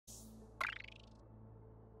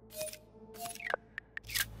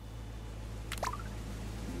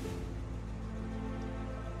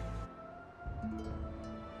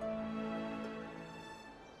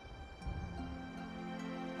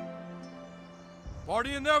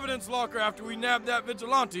Party in the evidence locker after we nab that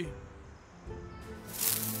vigilante.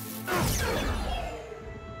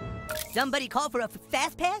 Somebody call for a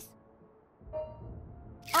fast pass?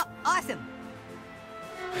 Oh, awesome.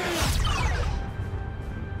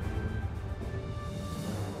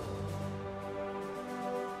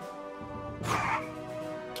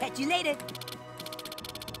 Catch you later. It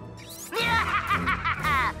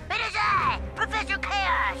is I, Professor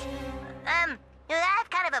Chaos. I have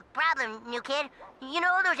kind of a problem, new kid. You know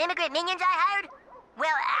all those immigrant minions I hired?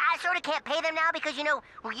 Well, I sort of can't pay them now because, you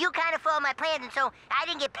kind of followed my plans, and so I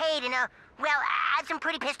didn't get paid, and, I have some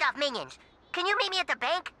pretty pissed off minions. Can you meet me at the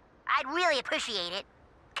bank? I'd really appreciate it.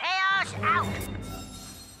 Chaos out!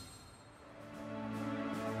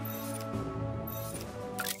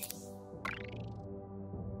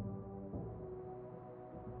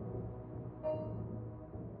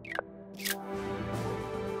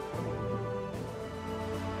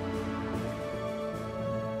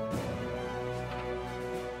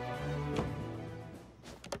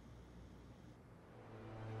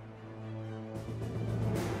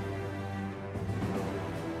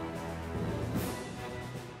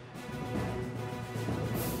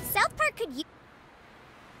 South Park could use...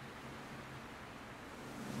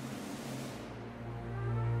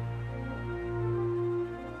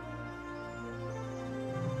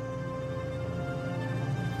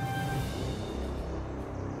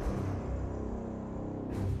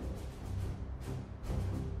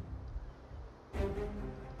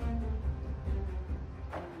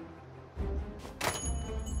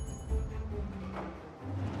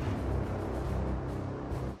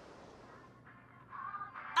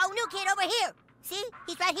 Oh, new kid, over here. See?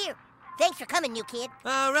 He's right here. Thanks for coming, new kid.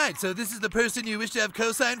 All right, so this is the person you wish to have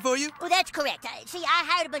co-signed for you? Well, that's correct. See, I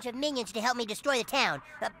hired a bunch of minions to help me destroy the town.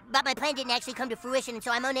 But my plan didn't actually come to fruition, and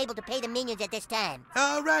so I'm unable to pay the minions at this time.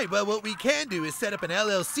 All right, well, what we can do is set up an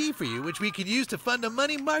LLC for you, which we can use to fund a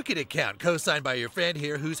money market account co-signed by your friend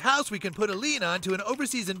here, whose house we can put a lien on to an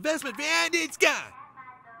overseas investment, and it's gone.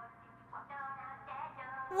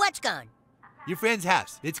 What's gone? Your friend's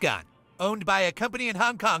house, it's gone. Owned by a company in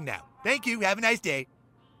Hong Kong now. Thank you, have a nice day.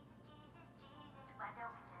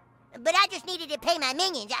 But I just needed to pay my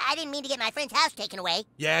minions. I didn't mean to get my friend's house taken away.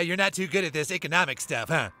 Yeah, you're not too good at this economic stuff,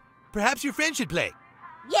 huh? Perhaps your friend should play.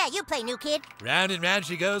 Yeah, you play, new kid. Round and round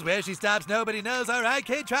she goes, where she stops nobody knows. All right,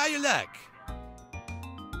 kid, try your luck.